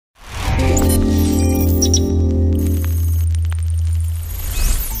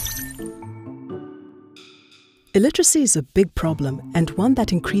Illiteracy is a big problem and one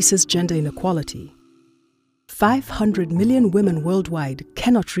that increases gender inequality. 500 million women worldwide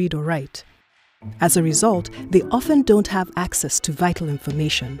cannot read or write. As a result, they often don't have access to vital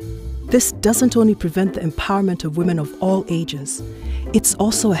information. This doesn't only prevent the empowerment of women of all ages, it's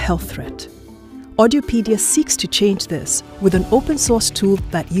also a health threat. Audiopedia seeks to change this with an open-source tool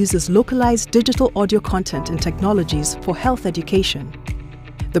that uses localized digital audio content and technologies for health education.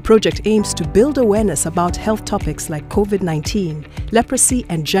 The project aims to build awareness about health topics like COVID-19, leprosy,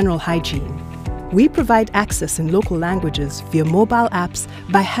 and general hygiene. We provide access in local languages via mobile apps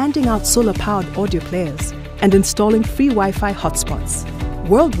by handing out solar-powered audio players and installing free Wi-Fi hotspots.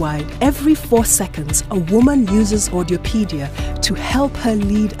 Worldwide, every 4 seconds, a woman uses Audiopedia to help her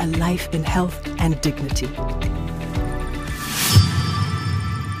lead a life in health and dignity.